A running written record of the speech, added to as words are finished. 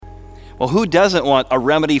Well, who doesn't want a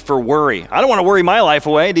remedy for worry? I don't want to worry my life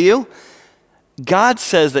away, do you? God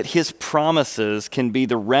says that his promises can be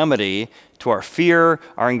the remedy to our fear,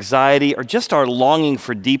 our anxiety, or just our longing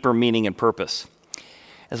for deeper meaning and purpose.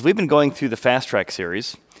 As we've been going through the Fast Track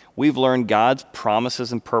series, we've learned God's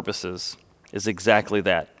promises and purposes is exactly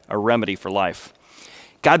that, a remedy for life.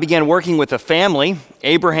 God began working with a family,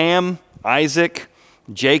 Abraham, Isaac,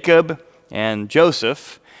 Jacob, and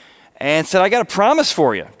Joseph, and said, I got a promise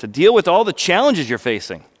for you to deal with all the challenges you're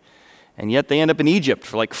facing. And yet they end up in Egypt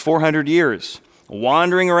for like 400 years,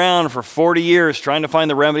 wandering around for 40 years trying to find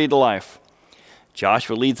the remedy to life.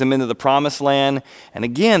 Joshua leads them into the promised land, and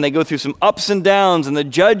again, they go through some ups and downs, and the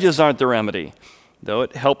judges aren't the remedy, though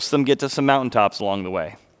it helps them get to some mountaintops along the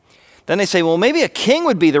way. Then they say, well, maybe a king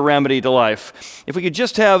would be the remedy to life. If we could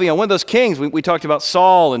just have, one of those kings. We talked about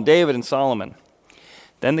Saul and David and Solomon.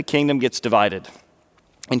 Then the kingdom gets divided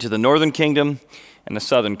into the northern kingdom and the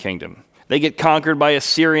southern kingdom. They get conquered by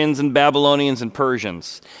Assyrians and Babylonians and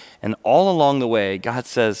Persians. And all along the way, God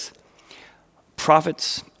says,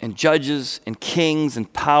 prophets and judges and kings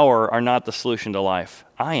and power are not the solution to life.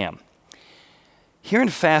 I am. Here in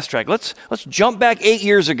Fast Track, let's jump back 8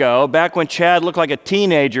 years ago, back when Chad looked like a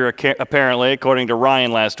teenager, apparently, according to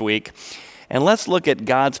Ryan last week. And let's look at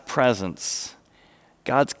God's presence,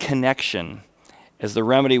 God's connection as the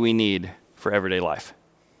remedy we need for everyday life.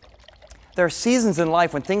 There are seasons in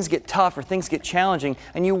life when things get tough or things get challenging,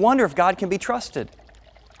 and you wonder if God can be trusted.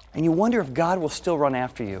 And you wonder if God will still run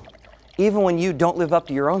after you, even when you don't live up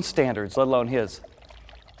to your own standards, let alone His.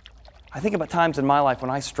 I think about times in my life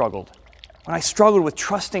when I struggled with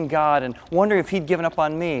trusting God and wondering if He'd given up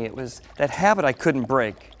on me. It was that habit I couldn't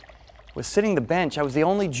break. It was sitting the bench. I was the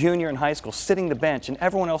only junior in high school sitting the bench, and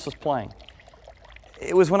everyone else was playing.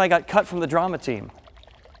 It was when I got cut from the drama team.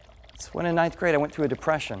 It's when in 9th grade I went through a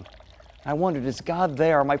depression. I wondered, is God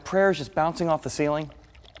there? Are my prayers just bouncing off the ceiling?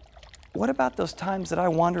 What about those times that I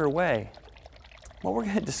wander away? What we're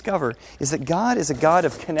going to discover is that God is a God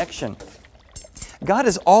of connection. God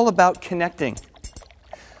is all about connecting.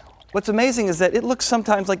 What's amazing is that it looks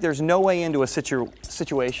sometimes like there's no way into a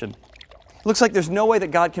situation. It looks like there's no way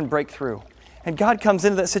that God can break through. And God comes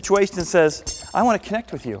into that situation and says, I want to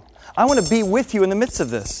connect with you. I want to be with you in the midst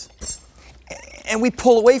of this. And we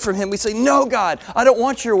pull away from Him. We say, no, God, I don't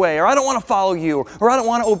want your way, or I don't want to follow you, or I don't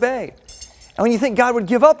want to obey. And when you think God would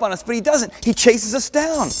give up on us, but He doesn't. He chases us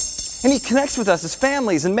down. And He connects with us as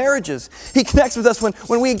families and marriages. He connects with us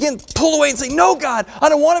when we again pull away and say, no, God, I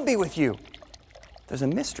don't want to be with you. There's a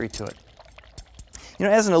mystery to it.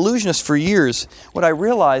 As an illusionist for years, what I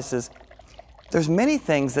realized is there's many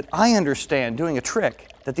things that I understand doing a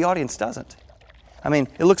trick that the audience doesn't.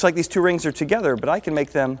 It looks like these two rings are together, but I can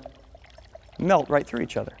make them melt right through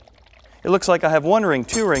each other. It looks like I have one ring,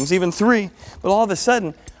 two rings, even three, but all of a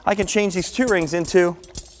sudden, I can change these two rings into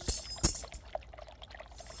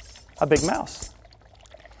a big mouse.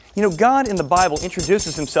 God in the Bible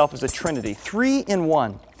introduces Himself as a Trinity, 3 in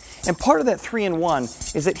 1. And part of that 3 in 1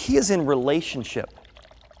 is that He is in relationship.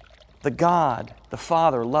 The God, the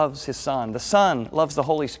Father, loves His Son. The Son loves the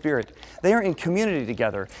Holy Spirit. They are in community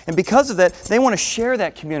together. And because of that, they want to share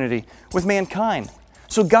that community with mankind.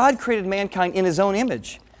 So God created mankind in His own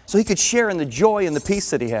image so He could share in the joy and the peace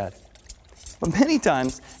that He had. But many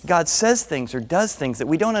times, God says things or does things that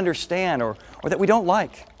we don't understand or that we don't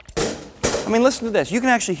like. Listen to this. You can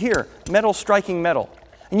actually hear metal striking metal.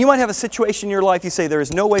 And you might have a situation in your life you say there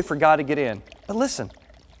is no way for God to get in. But listen.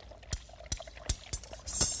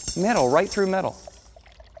 Metal right through metal.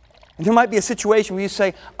 And there might be a situation where you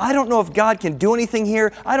say, I don't know if God can do anything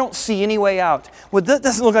here. I don't see any way out. Well, that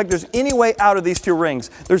doesn't look like there's any way out of these two rings.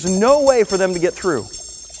 There's no way for them to get through.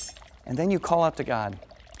 And then you call out to God.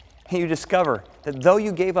 And you discover that though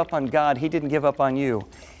you gave up on God, He didn't give up on you.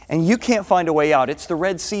 And you can't find a way out. It's the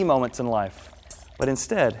Red Sea moments in life. But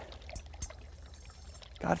instead,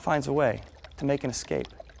 God finds a way to make an escape.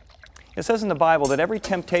 It says in the Bible that every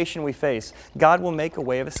temptation we face, God will make a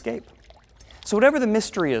way of escape. So whatever the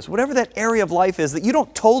mystery is, whatever that area of life is that you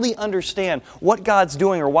don't totally understand what God's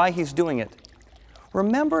doing or why He's doing it,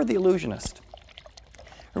 remember the illusionist.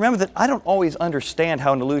 Remember that I don't always understand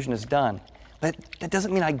how an illusion is done, but that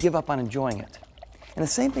doesn't mean I give up on enjoying it. And the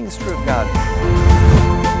same thing is true of God.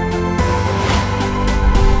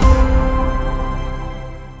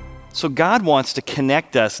 So God wants to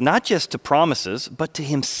connect us not just to promises, but to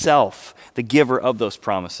Himself, the giver of those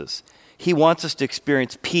promises. He wants us to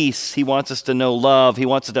experience peace. He wants us to know love. He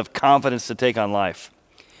wants us to have confidence to take on life.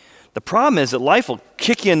 The problem is that life will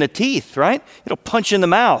kick you in the teeth, right? It'll punch you in the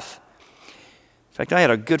mouth. In fact, I had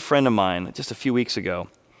a good friend of mine just a few weeks ago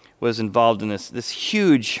was involved in this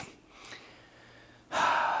huge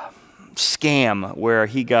scam where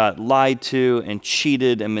he got lied to and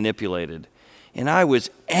cheated and manipulated. And I was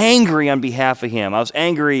angry on behalf of him. I was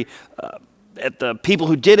angry at the people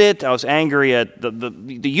who did it. I was angry at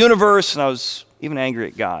the universe, and I was even angry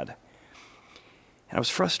at God. And I was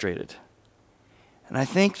frustrated. And I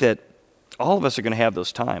think that all of us are going to have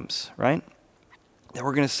those times, right? That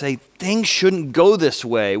we're going to say, things shouldn't go this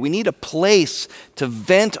way. We need a place to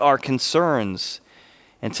vent our concerns.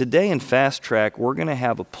 And today in Fast Track, we're going to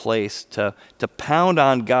have a place to pound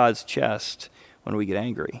on God's chest when we get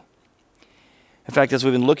angry. In fact, as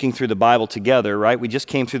we've been looking through the Bible together, right, we just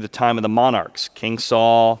came through the time of the monarchs, King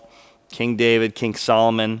Saul, King David, King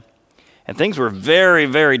Solomon, and things were very,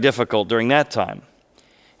 very difficult during that time.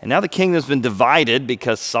 And now the kingdom's been divided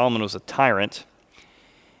because Solomon was a tyrant.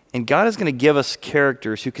 And God is going to give us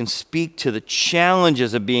characters who can speak to the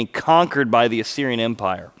challenges of being conquered by the Assyrian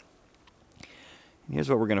Empire. And here's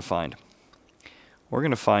what we're going to find. We're going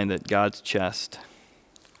to find that God's chest,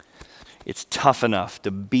 it's tough enough to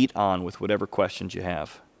beat on with whatever questions you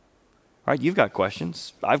have. All right, you've got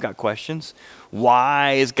questions. I've got questions.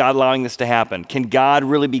 Why is God allowing this to happen? Can God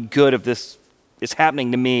really be good if this is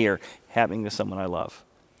happening to me or happening to someone I love?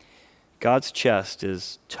 God's chest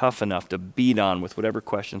is tough enough to beat on with whatever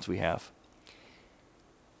questions we have.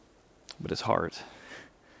 But his heart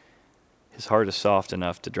is soft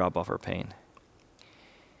enough to drop off our pain.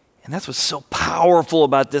 And that's what's so powerful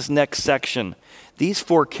about this next section. These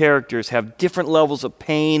four characters have different levels of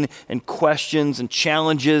pain and questions and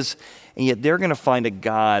challenges, and yet they're going to find a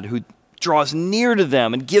God who draws near to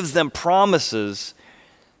them and gives them promises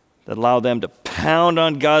that allow them to pound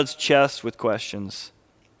on God's chest with questions,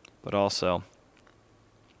 but also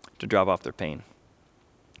to drop off their pain.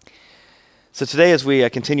 So today, as we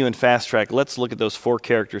continue in Fast Track, let's look at those four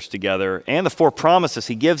characters together and the four promises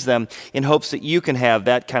he gives them in hopes that you can have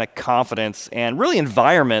that kind of confidence and really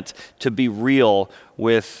environment to be real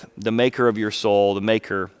with the maker of your soul, the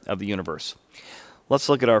maker of the universe. Let's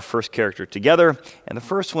look at our first character together, and the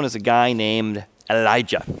first one is a guy named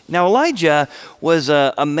Elijah. Now, Elijah was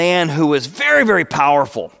a man who was very, very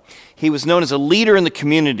powerful. He was known as a leader in the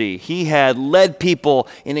community. He had led people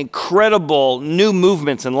in incredible new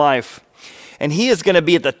movements in life. And he is going to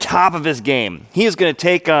be at the top of his game. He is going to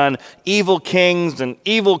take on evil kings and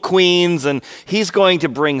evil queens, and he's going to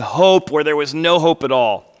bring hope where there was no hope at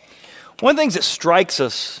all. One of the things that strikes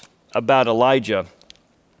us about Elijah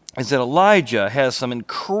is that Elijah has some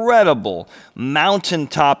incredible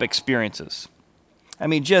mountaintop experiences. I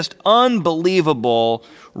mean, just unbelievable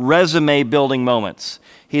resume-building moments.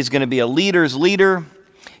 He's going to be a leader's leader.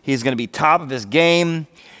 He's going to be top of his game.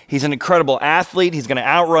 He's an incredible athlete. He's going to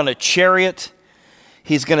outrun a chariot.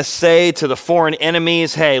 He's going to say to the foreign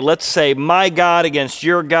enemies, hey, let's say my God against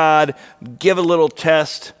your God. Give a little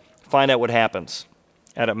test. Find out what happens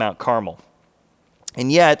at Mount Carmel.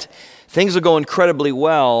 And yet, things will go incredibly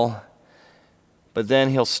well, but then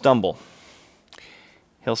he'll stumble.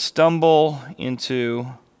 He'll stumble into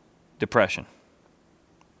depression.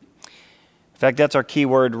 In fact, that's our key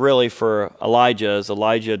word really for Elijah, is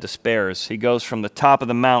Elijah despairs. He goes from the top of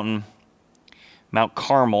the mountain, Mount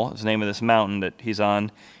Carmel is the name of this mountain that he's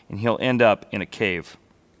on, and he'll end up in a cave.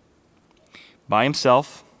 By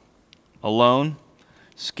himself, alone,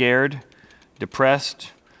 scared,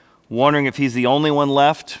 depressed, wondering if he's the only one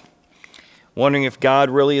left, wondering if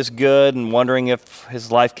God really is good, and wondering if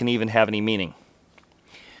his life can even have any meaning.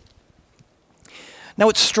 Now,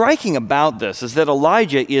 what's striking about this is that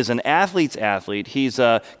Elijah is an athlete's athlete. He's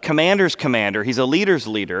a commander's commander. He's a leader's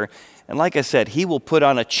leader. And like I said, he will put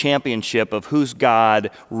on a championship of whose God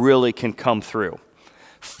really can come through.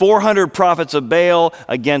 400 prophets of Baal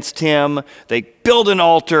against him. They build an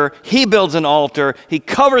altar. He builds an altar. He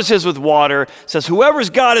covers his with water. Says, whoever's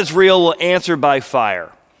God is real will answer by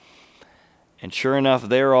fire. And sure enough,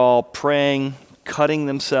 they're all praying, cutting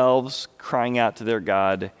themselves, crying out to their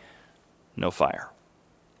God, no fire.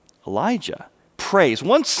 Elijah prays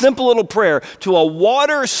one simple little prayer to a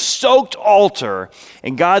water-soaked altar,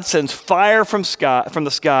 and God sends fire from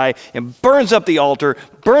the sky and burns up the altar,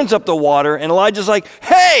 burns up the water, and Elijah's like,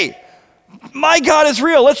 hey, my God is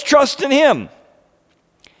real, let's trust in him.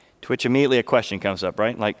 To which immediately a question comes up,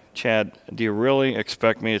 right? Like, Chad, do you really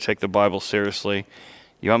expect me to take the Bible seriously?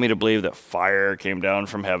 You want me to believe that fire came down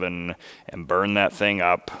from heaven and burned that thing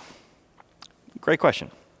up? Great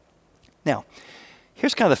question. Now,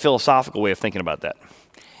 here's kind of the philosophical way of thinking about that.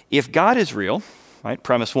 If God is real, right,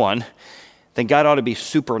 premise one, then God ought to be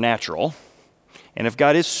supernatural. And if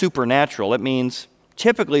God is supernatural, it means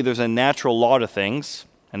typically there's a natural law to things,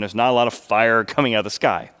 and there's not a lot of fire coming out of the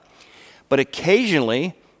sky. But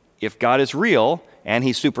occasionally, if God is real and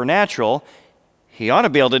he's supernatural, he ought to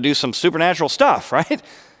be able to do some supernatural stuff, right?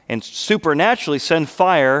 And supernaturally send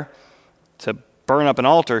fire to burn up an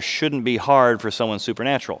altar shouldn't be hard for someone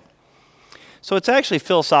supernatural. So it's actually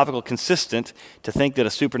philosophical consistent to think that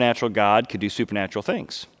a supernatural God could do supernatural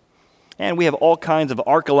things. And we have all kinds of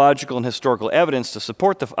archaeological and historical evidence to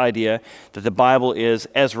support the idea that the Bible is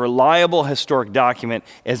as reliable a historic document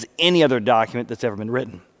as any other document that's ever been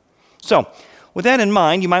written. So, with that in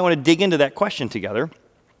mind, you might want to dig into that question together.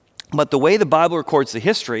 But the way the Bible records the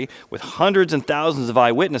history, with hundreds and thousands of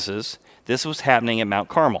eyewitnesses, this was happening at Mount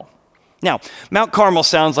Carmel. Now, Mount Carmel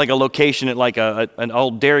sounds like a location at like an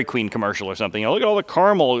old Dairy Queen commercial or something. Look at all the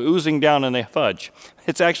caramel oozing down in the fudge.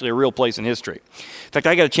 It's actually a real place in history. In fact,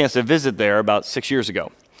 I got a chance to visit there about 6 years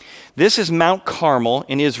ago. This is Mount Carmel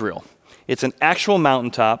in Israel. It's an actual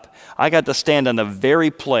mountaintop. I got to stand on the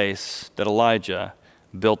very place that Elijah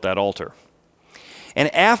built that altar.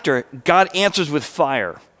 And after, God answers with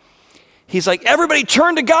fire. He's like, everybody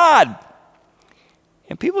turn to God.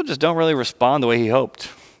 And people just don't really respond the way he hoped.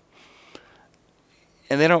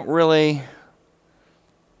 And they don't really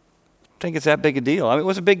think it's that big a deal. I mean, it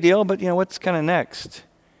was a big deal, but what's kind of next?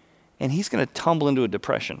 And he's going to tumble into a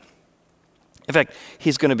depression. In fact,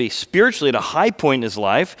 he's going to be spiritually at a high point in his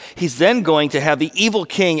life. He's then going to have the evil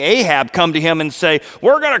king Ahab come to him and say,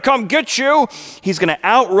 we're going to come get you. He's going to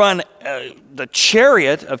outrun the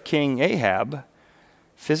chariot of King Ahab,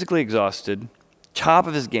 physically exhausted, top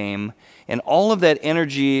of his game, and all of that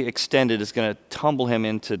energy extended is going to tumble him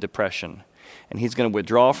into depression. And he's going to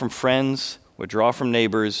withdraw from friends, withdraw from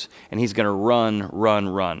neighbors, and he's going to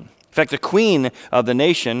run. In fact, the queen of the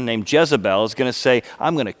nation named Jezebel is going to say,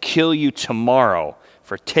 I'm going to kill you tomorrow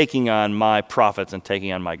for taking on my prophets and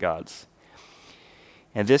taking on my gods.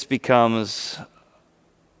 And this becomes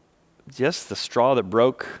just the straw that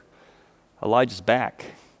broke Elijah's back.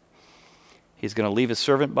 He's going to leave his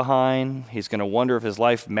servant behind. He's going to wonder if his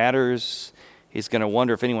life matters. He's going to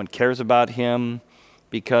wonder if anyone cares about him,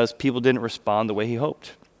 because people didn't respond the way he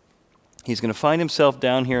hoped. He's going to find himself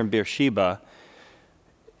down here in Beersheba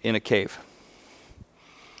in a cave.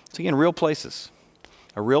 So again, real places.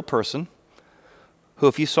 A real person who,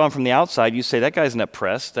 if you saw him from the outside, you say, that guy's not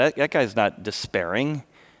depressed, that guy's not despairing,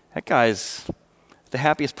 that guy's the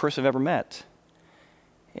happiest person I've ever met.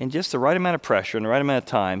 In just the right amount of pressure and the right amount of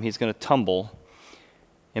time, he's going to tumble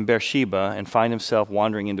in Beersheba and find himself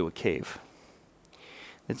wandering into a cave.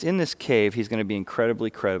 It's in this cave he's going to be incredibly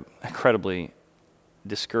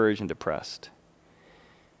discouraged and depressed.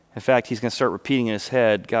 In fact, he's going to start repeating in his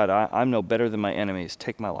head, God, I'm no better than my enemies.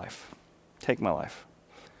 Take my life. Take my life.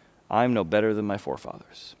 I'm no better than my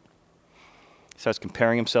forefathers. He starts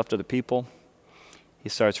comparing himself to the people. He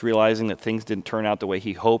starts realizing that things didn't turn out the way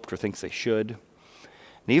he hoped or thinks they should.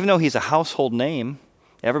 And even though he's a household name,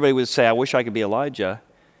 everybody would say, I wish I could be Elijah.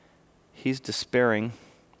 He's despairing,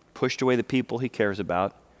 pushed away the people he cares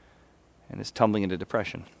about, and is tumbling into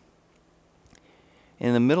depression.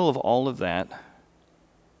 In the middle of all of that,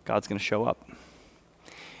 God's going to show up.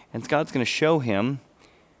 And God's going to show him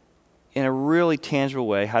in a really tangible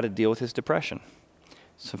way how to deal with his depression.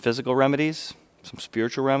 Some physical remedies, some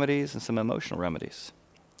spiritual remedies, and some emotional remedies.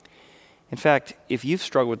 In fact, if you've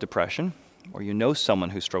struggled with depression, or you know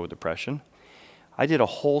someone who struggled with depression, I did a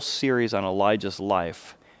whole series on Elijah's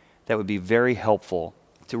life that would be very helpful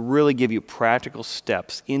to really give you practical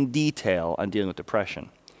steps in detail on dealing with depression.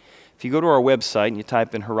 If you go to our website and you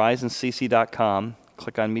type in horizoncc.com,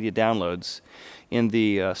 click on Media Downloads, in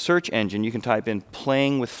the search engine you can type in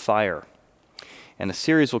Playing with Fire. And a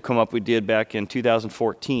series will come up we did back in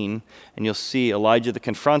 2014, and you'll see Elijah the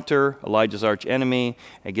confronter, Elijah's arch enemy.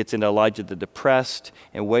 It gets into Elijah the depressed,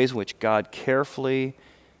 and ways in which God carefully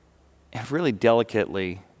and really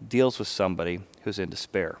delicately deals with somebody who's in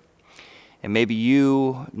despair. And maybe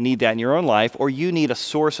you need that in your own life, or you need a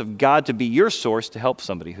source of God to be your source to help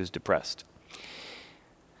somebody who's depressed.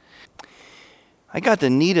 I got the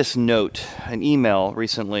neatest note, an email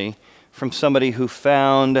recently, from somebody who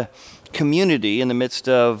found community in the midst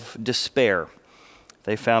of despair.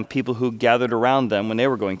 They found people who gathered around them when they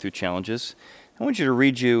were going through challenges. I want you to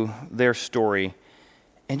read you their story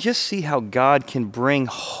and just see how God can bring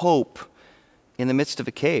hope in the midst of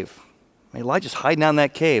a cave. Elijah's hiding out in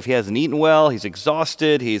that cave. He hasn't eaten well. He's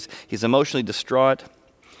exhausted. He's emotionally distraught.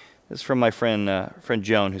 This is from my friend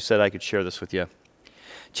Joan, who said I could share this with you.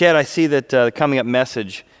 Chad, I see that the coming up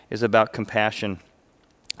message is about compassion.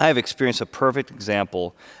 I have experienced a perfect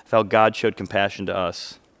example of how God showed compassion to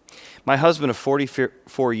us. My husband of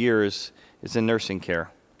 44 years is in nursing care.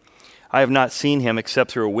 I have not seen him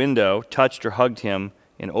except through a window, touched or hugged him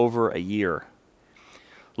in over a year.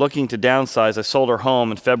 Looking to downsize, I sold our home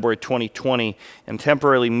in February 2020 and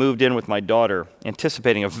temporarily moved in with my daughter,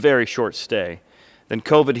 anticipating a very short stay. Then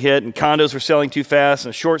COVID hit and condos were selling too fast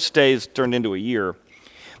and short stays turned into a year.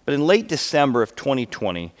 But in late December of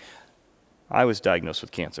 2020, I was diagnosed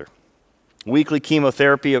with cancer. Weekly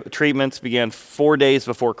chemotherapy treatments began 4 days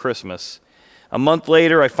before Christmas. A month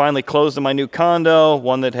later, I finally closed on my new condo,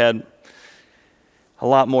 one that had a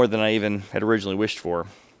lot more than I even had originally wished for.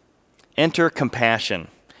 Enter compassion,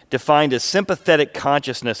 defined as sympathetic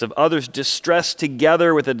consciousness of others' distress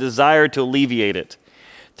together with a desire to alleviate it.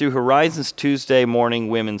 Through Horizons Tuesday morning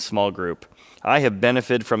women's small group, I have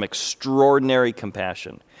benefited from extraordinary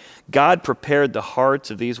compassion. God prepared the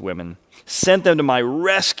hearts of these women, sent them to my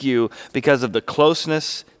rescue because of the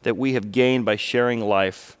closeness that we have gained by sharing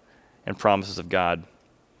life and promises of God.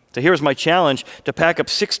 So here's my challenge, to pack up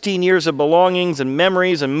 16 years of belongings and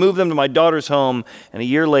memories and move them to my daughter's home, and a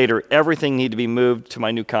year later, everything needed to be moved to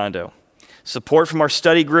my new condo. Support from our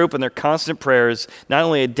study group and their constant prayers not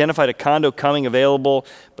only identified a condo coming available,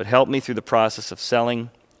 but helped me through the process of selling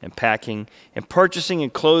and packing and purchasing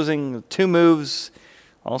and closing 2 moves,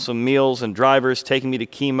 also meals and drivers, taking me to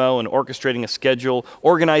chemo and orchestrating a schedule,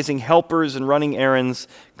 organizing helpers and running errands,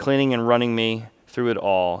 cleaning and running me through it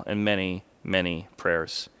all, and many, many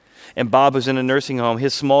prayers. And Bob, who's in a nursing home,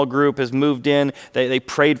 his small group has moved in. They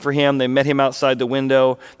prayed for him. They met him outside the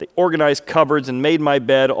window. They organized cupboards and made my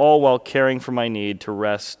bed, all while caring for my need to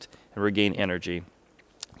rest and regain energy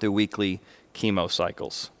through weekly chemo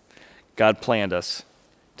cycles. God planned us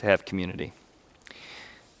to have community.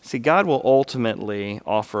 See, God will ultimately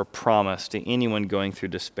offer a promise to anyone going through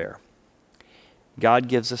despair. God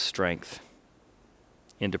gives us strength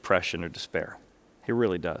in depression or despair. He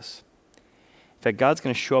really does. In fact, God's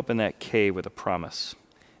going to show up in that cave with a promise.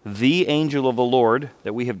 The angel of the Lord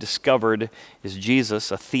that we have discovered is Jesus,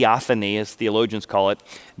 a theophany, as theologians call it,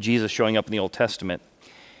 Jesus showing up in the Old Testament.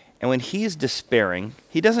 And when he's despairing,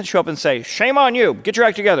 he doesn't show up and say, "Shame on you, get your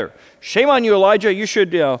act together. Shame on you, Elijah, you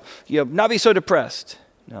should not be so depressed."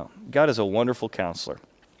 No, God is a wonderful counselor.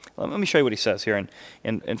 Let me show you what he says here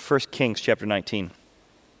in 1 Kings chapter 19,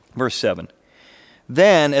 verse 7.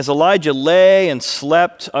 Then, as Elijah lay and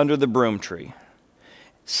slept under the broom tree,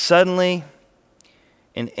 suddenly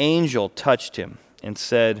an angel touched him and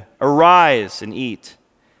said, "Arise and eat."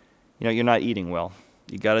 You're not eating well.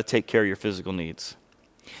 You got to take care of your physical needs.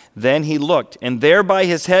 Then he looked, and there by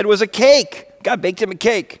his head was a cake. God baked him a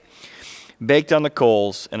cake, baked on the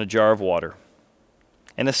coals and a jar of water.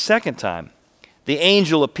 And a second time, the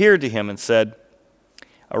angel appeared to him and said,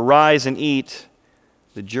 "Arise and eat.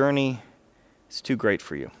 The journey is too great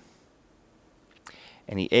for you."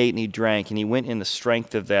 And he ate and he drank, and he went in the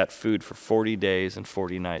strength of that food for 40 days and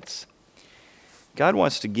 40 nights. God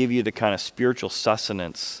wants to give you the kind of spiritual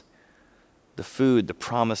sustenance, the food, the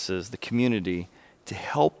promises, the community, to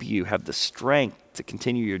help you have the strength to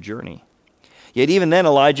continue your journey. Yet even then,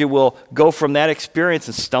 Elijah will go from that experience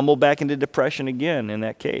and stumble back into depression again in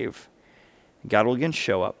that cave. God will again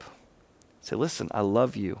show up. Say, "Listen, I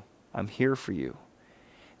love you. I'm here for you."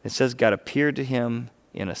 It says God appeared to him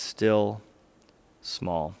in a still,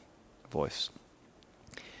 small voice.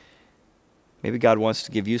 Maybe God wants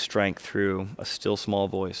to give you strength through a still, small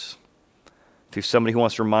voice. Through somebody who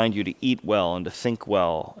wants to remind you to eat well and to think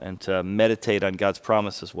well and to meditate on God's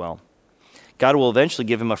promises well. God will eventually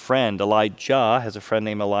give him a friend. Elijah has a friend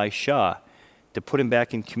named Elisha, to put him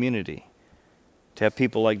back in community, to have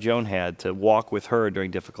people like Joan had, to walk with her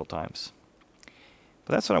during difficult times.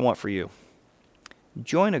 But that's what I want for you.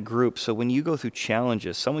 Join a group so when you go through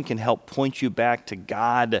challenges, someone can help point you back to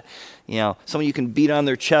God. Someone you can beat on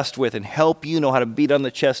their chest with and help you know how to beat on the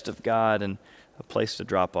chest of God, and a place to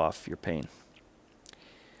drop off your pain.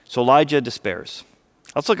 So Elijah despairs.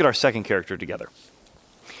 Let's look at our second character together.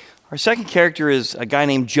 Our second character is a guy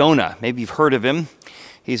named Jonah. Maybe you've heard of him.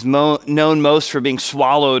 He's known most for being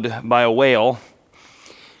swallowed by a whale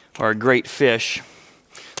or a great fish.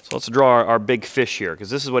 So let's draw our big fish here, because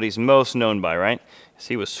this is what he's most known by, right?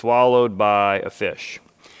 He was swallowed by a fish.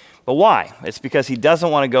 But why? It's because he doesn't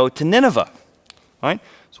want to go to Nineveh, right?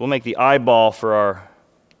 So we'll make the eyeball for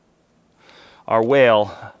our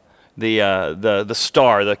whale the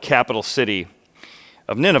star, the capital city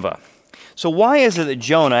of Nineveh. So why is it that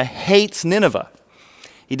Jonah hates Nineveh?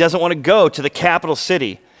 He doesn't want to go to the capital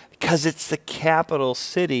city because it's the capital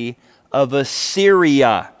city of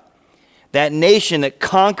Assyria, that nation that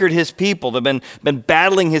conquered his people, that have been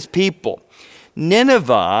battling his people.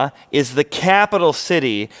 Nineveh is the capital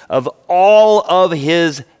city of all of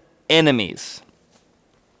his enemies.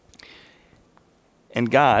 And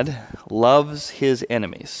God loves his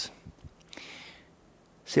enemies.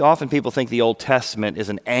 See, often people think the Old Testament is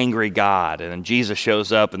an angry God, and then Jesus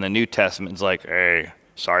shows up in the New Testament and is like, hey,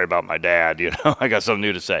 sorry about my dad, I got something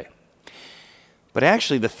new to say. But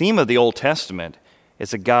actually, the theme of the Old Testament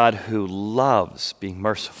is a God who loves being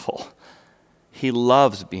merciful. He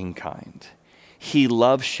loves being kind. He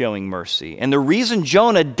loves showing mercy. And the reason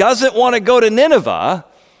Jonah doesn't want to go to Nineveh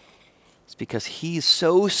is because he's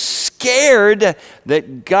so scared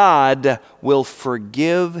that God will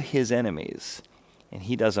forgive his enemies. And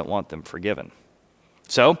he doesn't want them forgiven.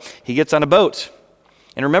 So he gets on a boat.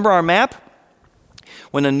 And remember our map?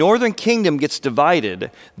 When the northern kingdom gets divided,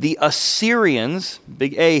 the Assyrians,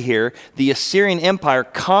 big A here, the Assyrian Empire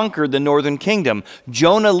conquered the northern kingdom.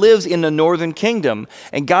 Jonah lives in the northern kingdom.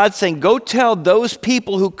 And God's saying, go tell those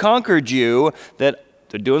people who conquered you that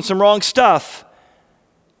they're doing some wrong stuff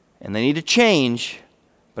and they need to change,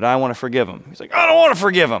 but I want to forgive them. He's like, I don't want to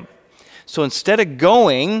forgive them. So instead of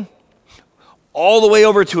going all the way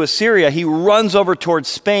over to Assyria, he runs over towards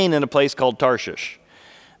Spain in a place called Tarshish.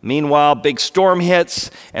 Meanwhile, big storm hits,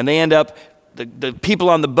 and they end up, the people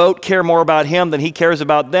on the boat care more about him than he cares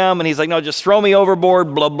about them, and he's like, no, just throw me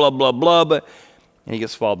overboard, blah, blah, blah, blah, and he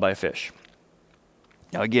gets swallowed by a fish.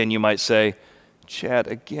 Now again, you might say, Chad,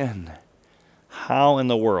 again, how in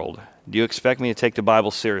the world do you expect me to take the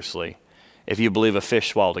Bible seriously if you believe a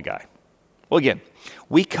fish swallowed a guy? Well, again,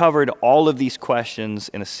 we covered all of these questions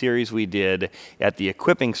in a series we did at the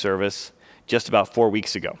equipping service just about 4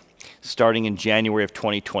 weeks ago. Starting in January of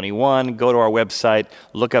 2021, go to our website,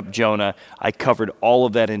 look up Jonah. I covered all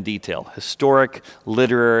of that in detail, historic,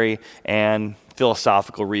 literary, and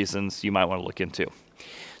philosophical reasons you might want to look into.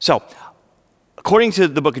 So, according to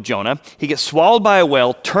the book of Jonah, he gets swallowed by a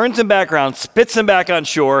whale, turns him back around, spits him back on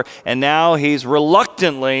shore, and now he's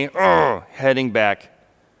reluctantly heading back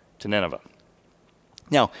to Nineveh.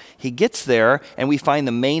 Now, he gets there, and we find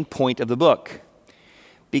the main point of the book.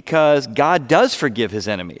 Because God does forgive his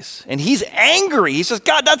enemies. And he's angry. He says,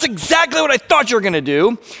 God, that's exactly what I thought you were going to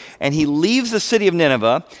do. And he leaves the city of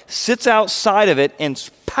Nineveh, sits outside of it, and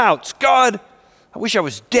pouts, God, I wish I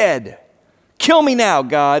was dead. Kill me now,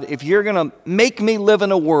 God, if you're going to make me live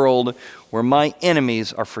in a world where my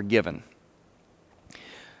enemies are forgiven.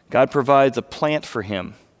 God provides a plant for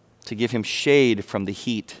him to give him shade from the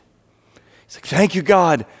heat. He's like, thank you,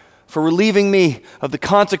 God, for relieving me of the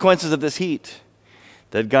consequences of this heat.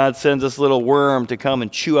 Then God sends this little worm to come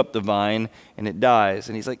and chew up the vine, and it dies.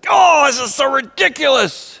 And he's like, oh, this is so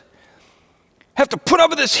ridiculous. I have to put up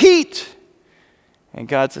with this heat. And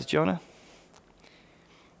God says, Jonah,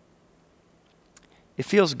 it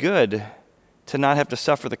feels good to not have to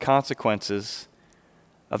suffer the consequences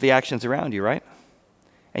of the actions around you, right?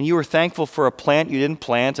 And you were thankful for a plant you didn't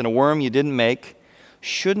plant and a worm you didn't make.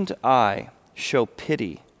 Shouldn't I show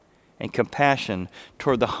pity and compassion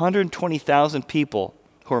toward the 120,000 people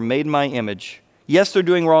who are made in my image? Yes, they're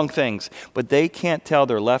doing wrong things, but they can't tell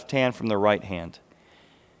their left hand from their right hand.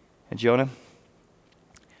 And Jonah,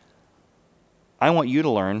 I want you to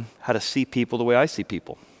learn how to see people the way I see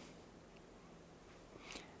people.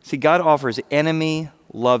 See, God offers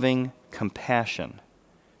enemy-loving compassion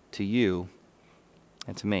to you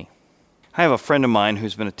and to me. I have a friend of mine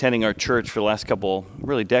who's been attending our church for the last couple,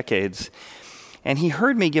 really decades, and he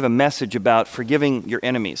heard me give a message about forgiving your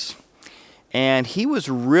enemies. And he was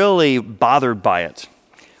really bothered by it.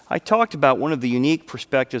 I talked about one of the unique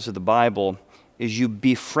perspectives of the Bible is you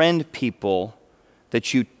befriend people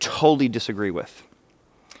that you totally disagree with.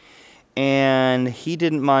 And he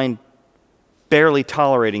didn't mind barely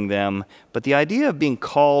tolerating them, but the idea of being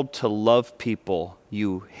called to love people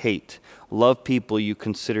you hate, love people you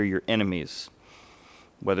consider your enemies,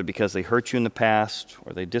 whether because they hurt you in the past,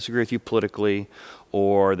 or they disagree with you politically,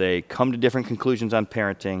 or they come to different conclusions on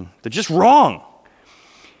parenting, they're just wrong.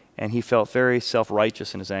 And he felt very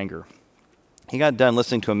self-righteous in his anger. He got done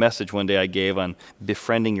listening to a message one day I gave on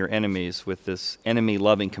befriending your enemies with this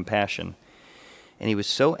enemy-loving compassion. And he was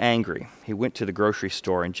so angry, he went to the grocery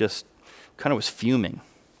store and just kind of was fuming.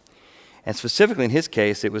 And specifically in his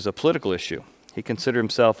case, it was a political issue. He considered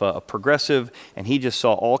himself a progressive, and he just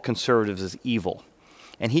saw all conservatives as evil.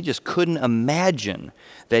 And he just couldn't imagine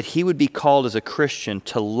that he would be called as a Christian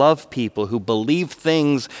to love people who believe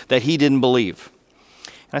things that he didn't believe.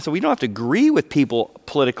 And I said, we don't have to agree with people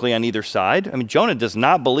politically on either side. I mean, Jonah does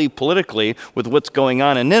not believe politically with what's going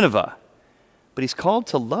on in Nineveh. But he's called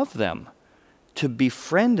to love them, to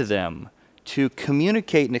befriend them, to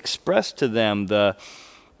communicate and express to them the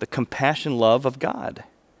compassion, love of God.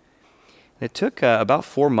 And it took about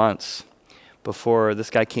 4 months before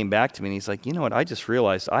this guy came back to me, and he's like, you know what, I just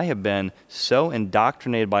realized I have been so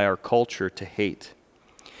indoctrinated by our culture to hate,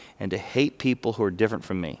 and to hate people who are different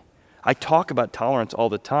from me. I talk about tolerance all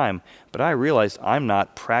the time, but I realize I'm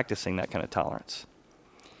not practicing that kind of tolerance.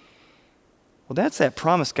 Well, that's that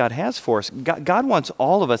promise God has for us. God wants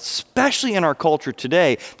all of us, especially in our culture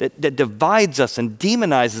today, that divides us and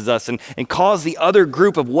demonizes us and calls the other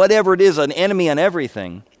group of whatever it is an enemy on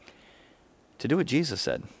everything, to do what Jesus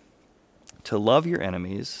said, to love your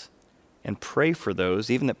enemies and pray for those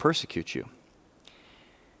even that persecute you.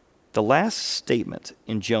 The last statement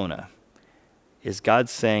in Jonah is God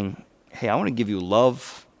saying, hey, I want to give you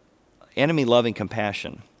love, enemy-loving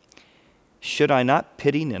compassion. Should I not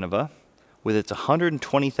pity Nineveh with its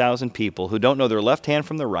 120,000 people who don't know their left hand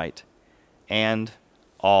from their right and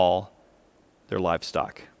all their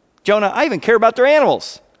livestock? Jonah, I even care about their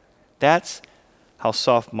animals. That's how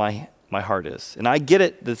soft my heart is. And I get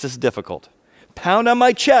it that this is difficult. Pound on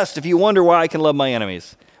my chest if you wonder why I can love my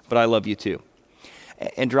enemies, but I love you too.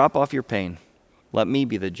 And drop off your pain. Let me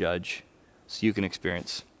be the judge so you can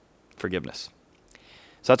experience forgiveness.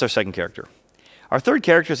 So that's our second character. Our third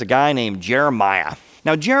character is a guy named Jeremiah.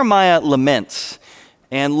 Now, Jeremiah laments.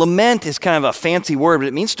 And lament is kind of a fancy word, but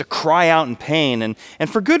it means to cry out in pain. And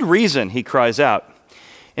for good reason, he cries out.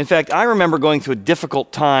 In fact, I remember going through a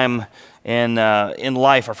difficult time in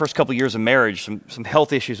life, our first couple of years of marriage, some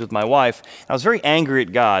health issues with my wife. I was very angry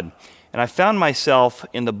at God. And I found myself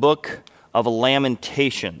in the book of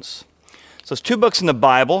Lamentations. So it's two books in the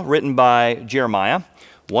Bible written by Jeremiah.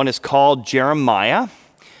 One is called Jeremiah.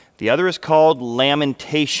 The other is called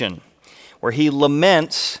Lamentation, where he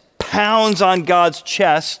laments, pounds on God's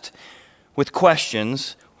chest with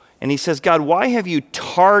questions, and he says, God, why have you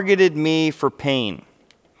targeted me for pain?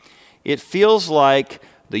 It feels like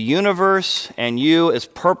the universe and you is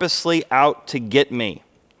purposely out to get me.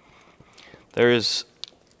 There's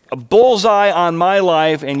a bullseye on my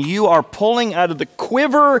life, and you are pulling out of the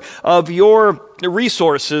quiver of your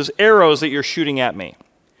resources arrows that you're shooting at me.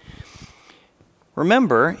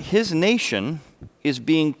 Remember, his nation is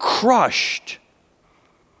being crushed,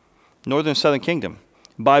 northern and southern kingdom,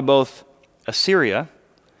 by both Assyria,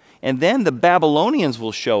 and then the Babylonians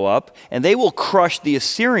will show up, and they will crush the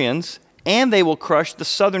Assyrians, and they will crush the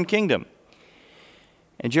southern kingdom.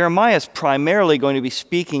 And Jeremiah is primarily going to be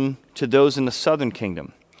speaking to those in the southern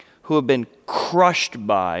kingdom who have been crushed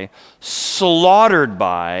by, slaughtered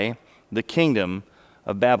by the kingdom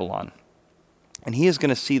of Babylon. And he is going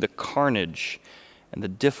to see the carnage and the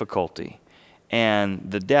difficulty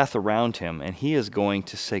and the death around him. And he is going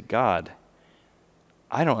to say, God,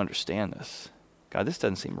 I don't understand this. God, this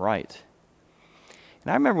doesn't seem right.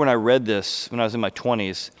 And I remember when I read this when I was in my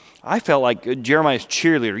 20s, I felt like Jeremiah's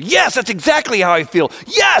cheerleader. Yes, that's exactly how I feel.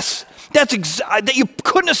 Yes, that you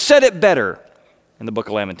couldn't have said it better in the book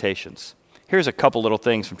of Lamentations. Here's a couple little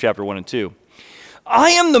things from chapter 1 and 2.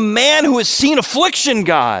 I am the man who has seen affliction,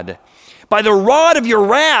 God. By the rod of your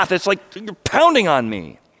wrath, it's like you're pounding on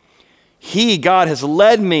me. He, God, has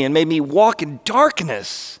led me and made me walk in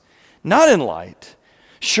darkness, not in light.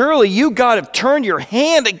 Surely you, God, have turned your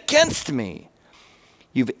hand against me.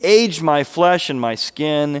 You've aged my flesh and my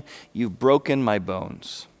skin. You've broken my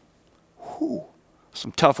bones. Whew,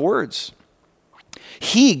 some tough words.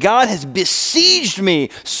 He, God, has besieged me,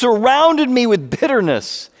 surrounded me with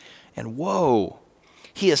bitterness. And woe,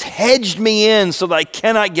 he has hedged me in so that I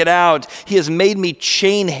cannot get out. He has made me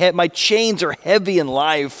my chains are heavy in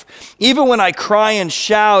life. Even when I cry and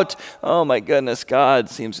shout, oh my goodness, God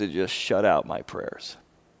seems to just shut out my prayers.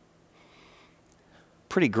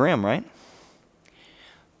 Pretty grim, right?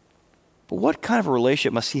 But what kind of a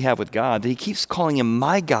relationship must he have with God that he keeps calling him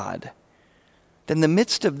my God? That in the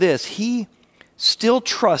midst of this, he still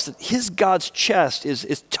trusts that his God's chest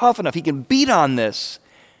is tough enough. He can beat on this.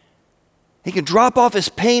 He can drop off his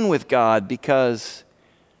pain with God because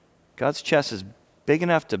God's chest is big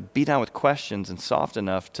enough to beat on with questions and soft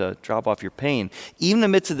enough to drop off your pain. Even in the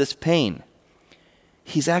midst of this pain,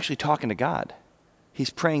 he's actually talking to God. He's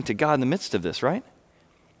praying to God in the midst of this, right?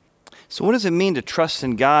 So what does it mean to trust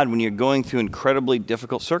in God when you're going through incredibly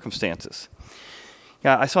difficult circumstances?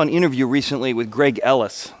 Yeah, I saw an interview recently with Greg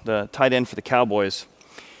Ellis, the tight end for the Cowboys,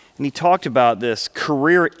 and he talked about this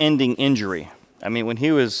career-ending injury. I mean, when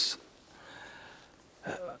he was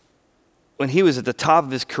at the top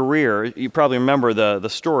of his career, you probably remember the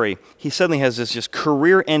story, he suddenly has this just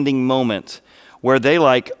career-ending moment where they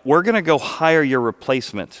we're going to go hire your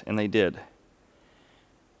replacement, and they did.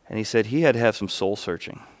 And he said he had to have some soul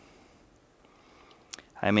searching.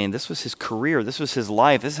 I mean, this was his career, this was his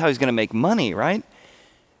life, this is how he's going to make money, right?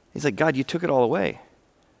 He's like, God, you took it all away.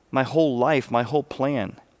 My whole life, my whole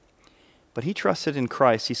plan. But he trusted in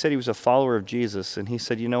Christ. He said he was a follower of Jesus, and he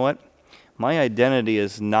said, you know what? My identity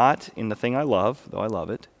is not in the thing I love, though I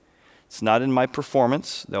love it. It's not in my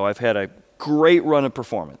performance, though I've had a great run of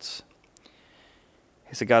performance.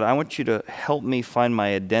 He said, God, I want you to help me find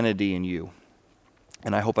my identity in you.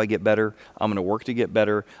 And I hope I get better. I'm going to work to get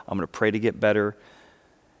better. I'm going to pray to get better.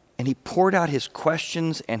 And he poured out his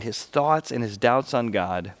questions and his thoughts and his doubts on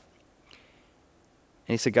God.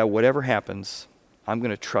 And he said, God, whatever happens, I'm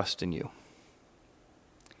going to trust in you.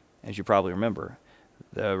 As you probably remember,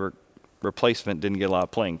 the replacement didn't get a lot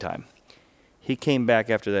of playing time. He came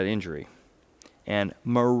back after that injury and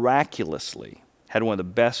miraculously had one of the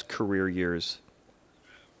best career years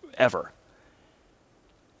ever.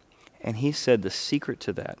 And he said the secret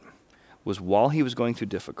to that was while he was going through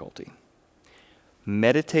difficulty,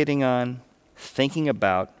 meditating on, thinking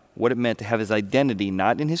about what it meant to have his identity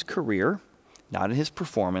not in his career, not in his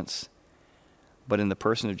performance, but in the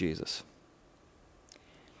person of Jesus.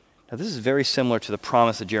 Now, this is very similar to the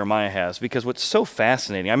promise that Jeremiah has, because what's so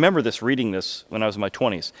fascinating, I remember reading this when I was in my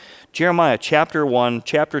 20s. Jeremiah chapter 1,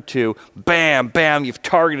 chapter 2, bam, bam, you've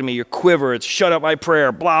targeted me, your quiver, it's shut up my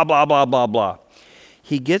prayer, blah, blah, blah, blah, blah.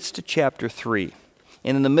 He gets to chapter 3,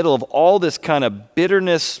 and in the middle of all this kind of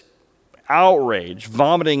bitterness, outrage,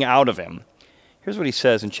 vomiting out of him, here's what he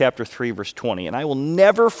says in chapter 3, verse 20, and I will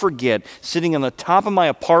never forget sitting on the top of my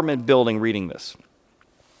apartment building reading this.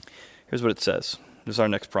 Here's what it says. This is our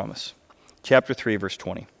next promise. Chapter 3, verse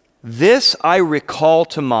 20. This I recall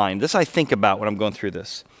to mind. This I think about when I'm going through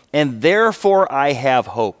this. And therefore I have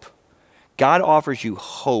hope. God offers you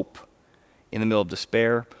hope in the middle of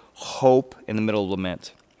despair, hope in the middle of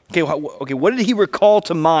lament. Okay, what did he recall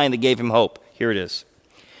to mind that gave him hope? Here it is.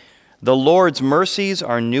 The Lord's mercies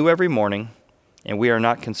are new every morning, and we are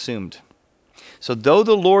not consumed. So though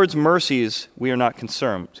the Lord's mercies, we are not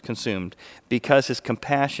consumed, because his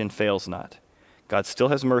compassion fails not. God still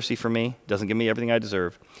has mercy for me, doesn't give me everything I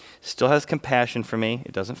deserve. Still has compassion for me,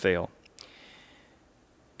 it doesn't fail.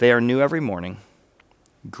 They are new every morning.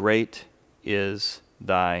 Great is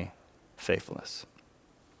thy faithfulness.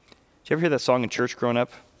 Did you ever hear that song in church growing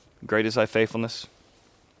up? Great is thy faithfulness.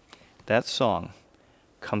 That song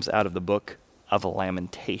comes out of the book of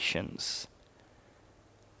Lamentations.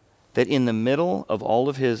 That in the middle of all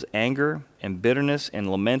of his anger and bitterness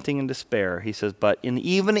and lamenting and despair, he says, but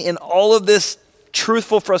even in all of this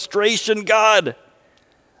truthful frustration, God,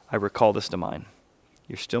 I recall this to mind.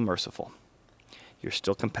 You're still merciful. You're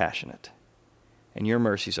still compassionate. And your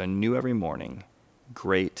mercies are new every morning.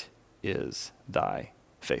 Great is thy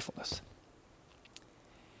faithfulness.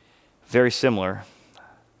 Very similar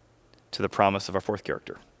to the promise of our fourth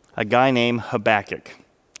character, a guy named Habakkuk.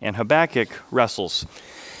 And Habakkuk wrestles.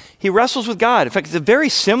 He wrestles with God. In fact, it's a very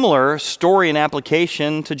similar story and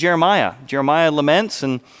application to Jeremiah. Jeremiah laments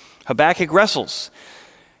and Habakkuk wrestles.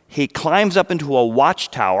 He climbs up into a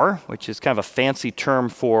watchtower, which is kind of a fancy term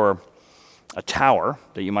for a tower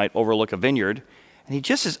that you might overlook a vineyard. And he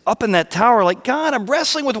just is up in that tower like, God, I'm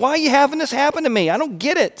wrestling with why are you having this happen to me? I don't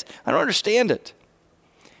get it. I don't understand it.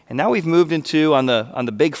 And now we've moved into, on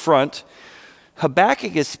the big front,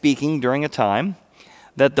 Habakkuk is speaking during a time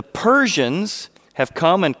that the Persians have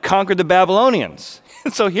come and conquered the Babylonians.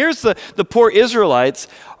 And so here's the poor Israelites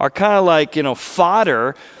are kind of like,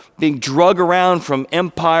 fodder being drug around from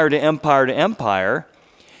empire to empire to empire.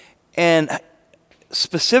 And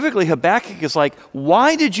specifically Habakkuk is like,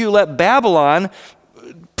 why did you let Babylon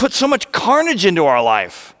put so much carnage into our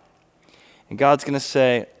life? And God's going to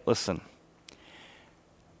say, listen,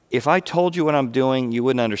 if I told you what I'm doing, you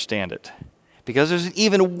wouldn't understand it. Because there's an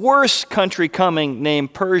even worse country coming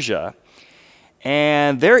named Persia.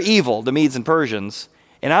 And they're evil, the Medes and Persians.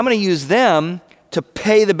 And I'm going to use them to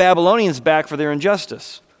pay the Babylonians back for their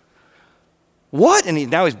injustice. What? And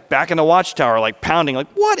now he's back in the watchtower, like pounding, like,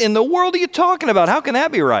 what in the world are you talking about? How can that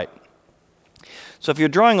be right? So if you're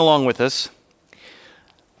drawing along with us,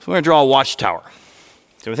 so we're going to draw a watchtower.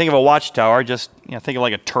 So we think of a watchtower, just think of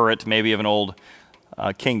like a turret maybe of an old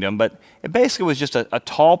kingdom, but it basically was just a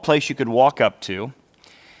tall place you could walk up to,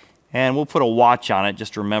 and we'll put a watch on it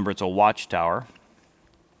just to remember it's a watchtower.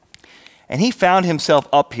 And he found himself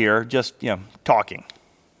up here just, talking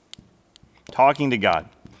to God,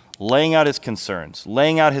 laying out his concerns,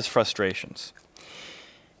 laying out his frustrations.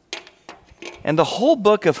 And the whole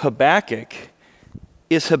book of Habakkuk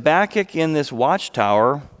is Habakkuk in this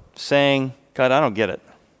watchtower saying, God, I don't get it.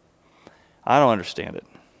 I don't understand it.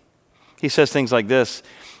 He says things like this,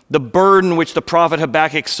 the burden which the prophet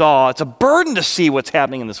Habakkuk saw, it's a burden to see what's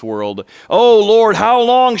happening in this world. Oh Lord, how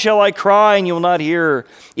long shall I cry and you will not hear?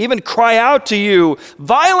 Even cry out to you,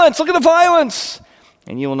 violence, look at the violence,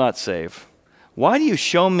 and you will not save. Why do you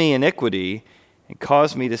show me iniquity and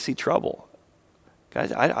cause me to see trouble?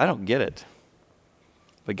 Guys, I don't get it.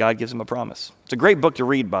 but God gives him a promise. It's a great book to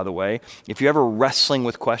read, by the way, if you're ever wrestling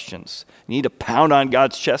with questions. You need to pound on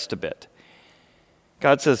God's chest a bit.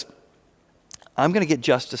 God says, I'm going to get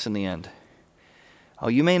justice in the end. Oh,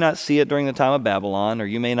 you may not see it during the time of Babylon, or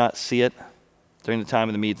you may not see it during the time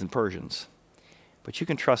of the Medes and Persians, but you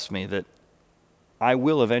can trust me that I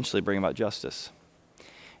will eventually bring about justice.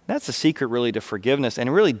 That's the secret really to forgiveness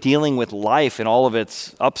and really dealing with life and all of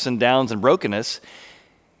its ups and downs and brokenness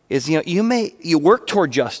is, you work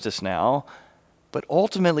toward justice now, but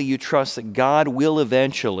ultimately you trust that God will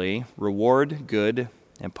eventually reward good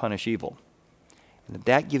and punish evil. And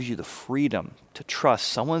that gives you the freedom to trust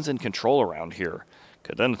someone's in control around here,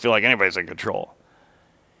 because it doesn't feel like anybody's in control.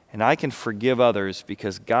 And I can forgive others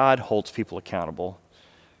because God holds people accountable,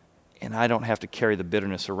 and I don't have to carry the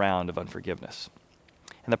bitterness around of unforgiveness.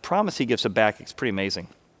 And the promise he gives Habakkuk is pretty amazing.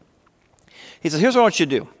 He says, here's what I want you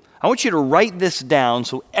to do. I want you to write this down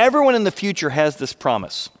so everyone in the future has this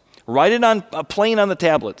promise. Write it on plain on the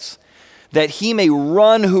tablets, that he may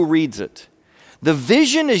run who reads it. The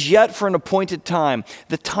vision is yet for an appointed time.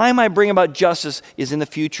 The time I bring about justice is in the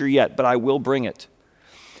future yet, but I will bring it.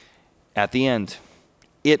 At the end,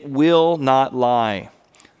 it will not lie.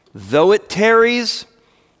 Though it tarries,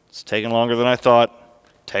 it's taking longer than I thought,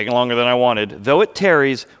 taking longer than I wanted. Though it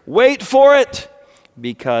tarries, wait for it,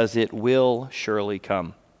 because it will surely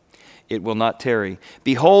come. It will not tarry.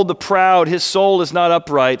 Behold the proud, his soul is not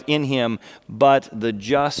upright in him, but the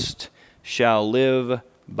just shall live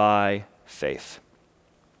by faith.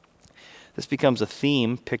 This becomes a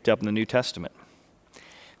theme picked up in the New Testament.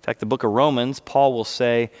 In fact, the book of Romans, Paul will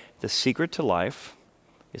say, the secret to life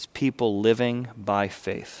is people living by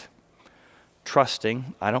faith.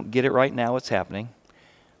 Trusting, I don't get it right now what's happening,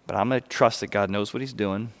 but I'm going to trust that God knows what he's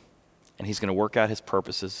doing, and he's going to work out his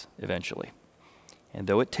purposes eventually. And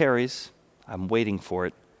though it tarries, I'm waiting for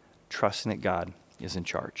it, trusting that God is in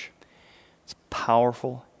charge. It's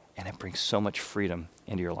powerful, and it brings so much freedom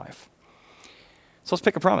into your life. So let's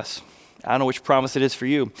pick a promise. I don't know which promise it is for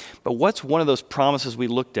you, but what's one of those promises we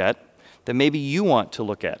looked at that maybe you want to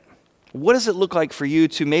look at? What does it look like for you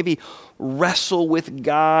to maybe wrestle with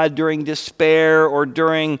God during despair or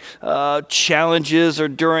during challenges or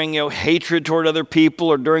during hatred toward other people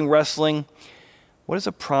or during wrestling? What is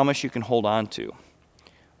a promise you can hold on to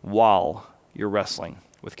while you're wrestling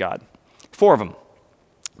with God? 4 of them.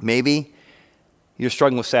 Maybe you're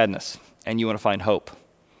struggling with sadness and you want to find hope.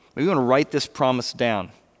 Maybe you want to write this promise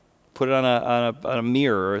down. Put it on a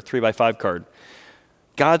mirror or a 3x5 card.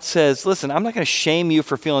 God says, listen, I'm not going to shame you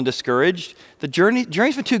for feeling discouraged. The journey's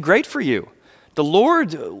been too great for you. The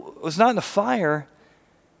Lord was not in the fire.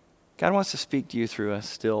 God wants to speak to you through a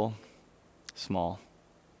still, small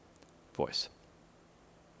voice.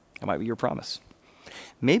 That might be your promise.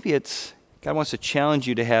 Maybe it's God wants to challenge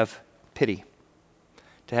you to have pity,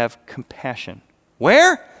 to have compassion.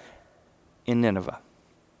 Where? In Nineveh,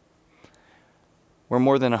 where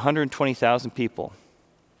more than 120,000 people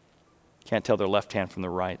can't tell their left hand from the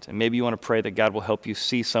right. And maybe you want to pray that God will help you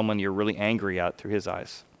see someone you're really angry at through his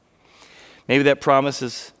eyes. Maybe that promise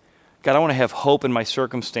is, God, I want to have hope in my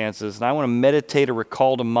circumstances, and I want to meditate or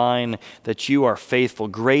recall to mind that you are faithful.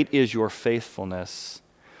 Great is your faithfulness.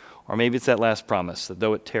 Or maybe it's that last promise, that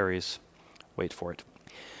though it tarries, wait for it.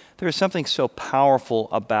 There is something so powerful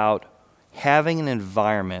about having an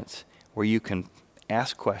environment where you can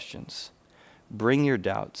ask questions, bring your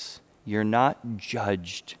doubts. You're not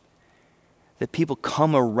judged. That people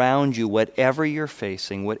come around you, whatever you're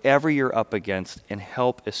facing, whatever you're up against, and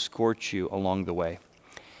help escort you along the way.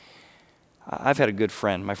 I've had a good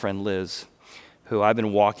friend, my friend Liz, who I've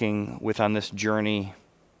been walking with on this journey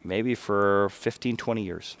maybe for 15, 20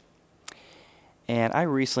 years. And I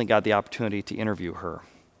recently got the opportunity to interview her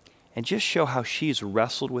and just show how she's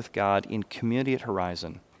wrestled with God in Community at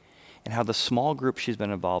Horizon and how the small group she's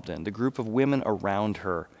been involved in, the group of women around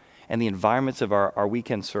her, and the environments of our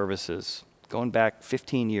weekend services, going back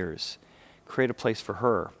 15 years, create a place for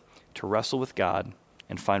her to wrestle with God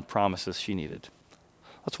and find promises she needed.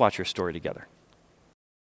 Let's watch her story together.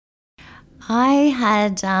 I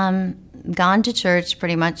had gone to church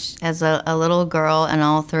pretty much as a little girl and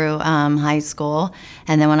all through high school.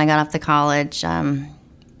 And then when I got off to college,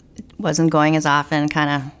 wasn't going as often, kind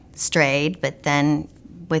of strayed. But then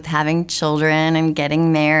with having children and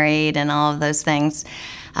getting married and all of those things,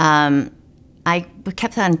 I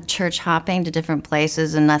kept on church hopping to different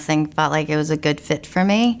places, and nothing felt like it was a good fit for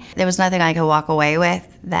me. There was nothing I could walk away with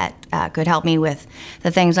that could help me with the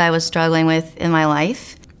things I was struggling with in my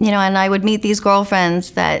life. And I would meet these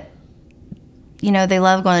girlfriends that, they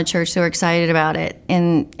love going to church, they were excited about it.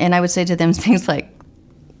 And I would say to them things like,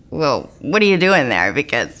 well, what are you doing there?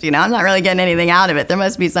 Because, I'm not really getting anything out of it. There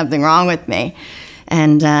must be something wrong with me.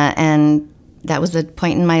 And that was a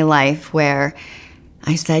point in my life where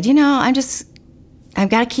I said, I've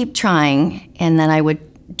got to keep trying. And then I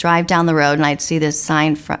would drive down the road and I'd see this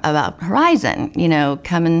sign about Horizon,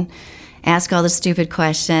 come and ask all the stupid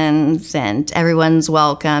questions and everyone's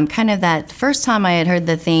welcome. Kind of that first time I had heard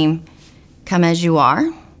the theme, come as you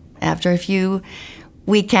are. After a few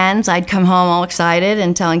weekends, I'd come home all excited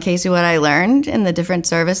and telling Casey what I learned in the different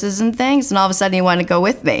services and things, and all of a sudden he wanted to go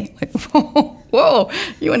with me. Like, whoa,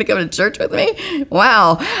 you want to come to church with me?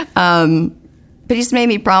 Wow. But he just made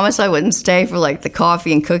me promise I wouldn't stay for like the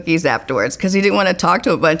coffee and cookies afterwards because he didn't want to talk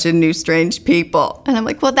to a bunch of new strange people. And I'm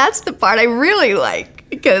like, well, that's the part I really like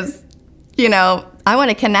because, I want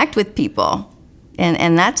to connect with people.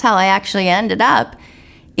 And that's how I actually ended up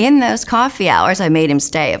in those coffee hours. I made him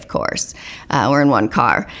stay, of course. We're in one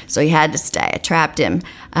car, so he had to stay. I trapped him.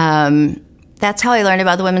 That's how I learned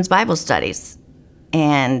about the women's Bible studies.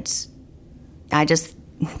 And I just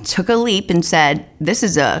took a leap and said, this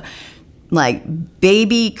is a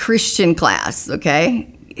baby Christian class,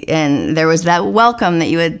 okay? And there was that welcome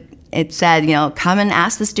that it said, come and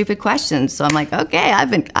ask the stupid questions. So I'm like, okay,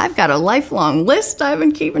 I've got a lifelong list I've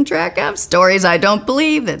been keeping track of, stories I don't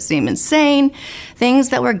believe that seem insane,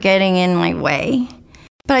 things that were getting in my way.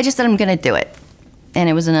 But I just said I'm going to do it. And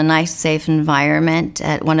it was in a nice, safe environment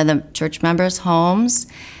at one of the church members' homes.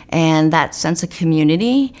 And that sense of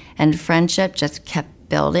community and friendship just kept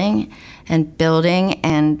building and building.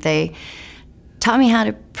 And they taught me how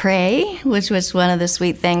to pray, which was one of the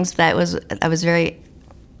sweet things that I was very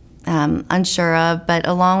unsure of, but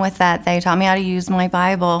along with that, they taught me how to use my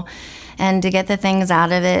Bible and to get the things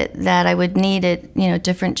out of it that I would need at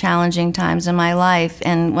different challenging times in my life.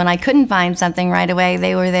 And when I couldn't find something right away,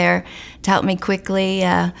 they were there to help me quickly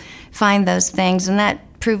find those things, and that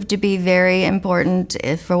proved to be very important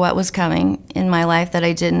for what was coming in my life that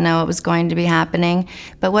I didn't know it was going to be happening.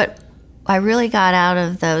 But what I really got out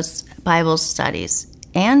of those Bible studies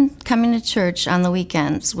and coming to church on the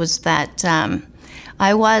weekends was that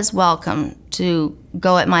I was welcome to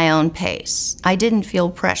go at my own pace. I didn't feel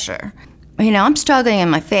pressure. I'm struggling in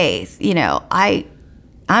my faith.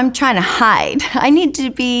 I'm trying to hide. I need to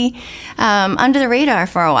be under the radar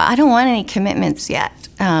for a while. I don't want any commitments yet.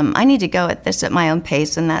 I need to go at this at my own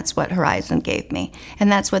pace, and that's what Horizon gave me.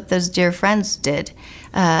 And that's what those dear friends did.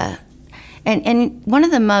 And one of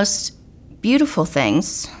the most beautiful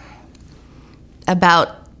things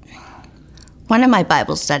about one of my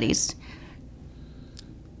Bible studies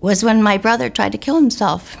was when my brother tried to kill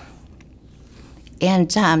himself. And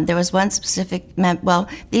there was one specific,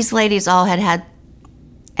 these ladies all had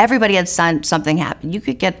everybody had seen something happen. You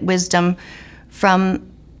could get wisdom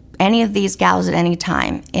from any of these gals at any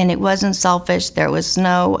time. And it wasn't selfish. There was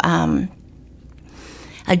no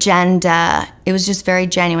agenda. It was just very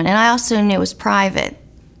genuine. And I also knew it was private.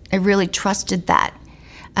 I really trusted that.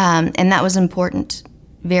 And that was important,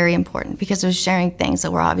 very important, because it was sharing things that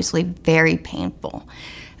were obviously very painful.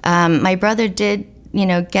 My brother did,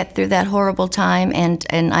 get through that horrible time, and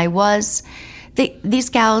these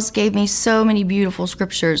gals gave me so many beautiful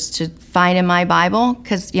scriptures to find in my Bible,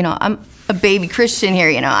 because, I'm a baby Christian here,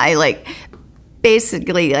 I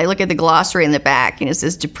look at the glossary in the back, it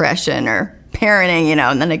says depression or parenting,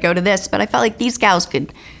 and then I go to this, but I felt like these gals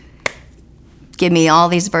could give me all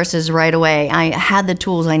these verses right away. I had the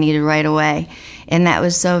tools I needed right away, and that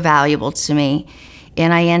was so valuable to me.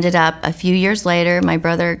 And I ended up, a few years later, my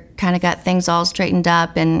brother kind of got things all straightened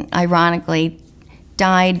up and ironically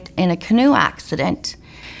died in a canoe accident.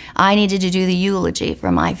 I needed to do the eulogy for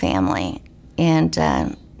my family. And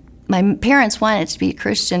my parents wanted it to be a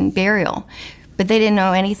Christian burial, but they didn't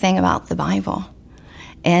know anything about the Bible.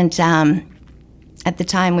 And at the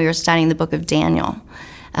time, we were studying the book of Daniel.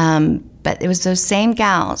 But it was those same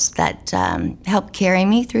gals that helped carry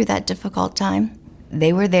me through that difficult time.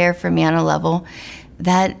 They were there for me on a level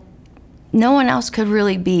that no one else could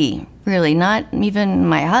really be, really, not even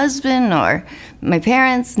my husband or my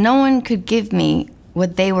parents. No one could give me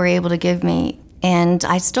what they were able to give me. And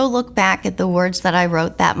I still look back at the words that I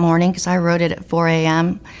wrote that morning, because I wrote it at 4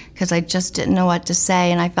 a.m., because I just didn't know what to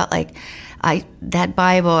say. And I felt like that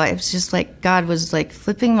Bible, it was just like God was like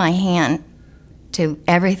flipping my hand to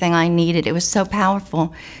everything I needed. It was so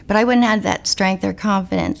powerful. But I wouldn't have that strength or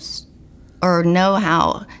confidence or know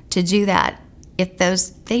how to do that if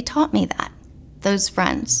they taught me that, those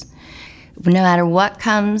friends. No matter what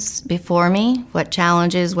comes before me, what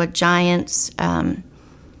challenges, what giants, I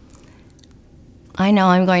know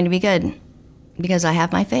I'm going to be good because I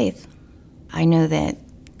have my faith. I know that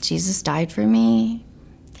Jesus died for me.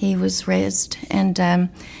 He was raised, and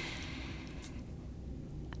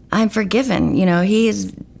I'm forgiven. He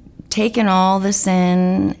has taken all the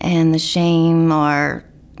sin and the shame or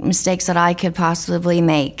mistakes that I could possibly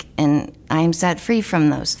make, and I'm set free from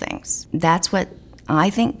those things. That's what I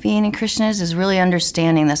think being a Christian is really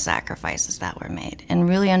understanding the sacrifices that were made and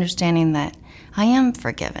really understanding that I am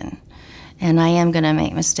forgiven and I am going to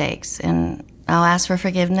make mistakes, and I'll ask for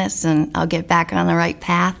forgiveness and I'll get back on the right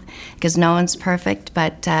path, because no one's perfect,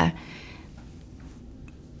 but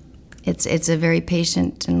it's a very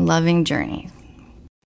patient and loving journey.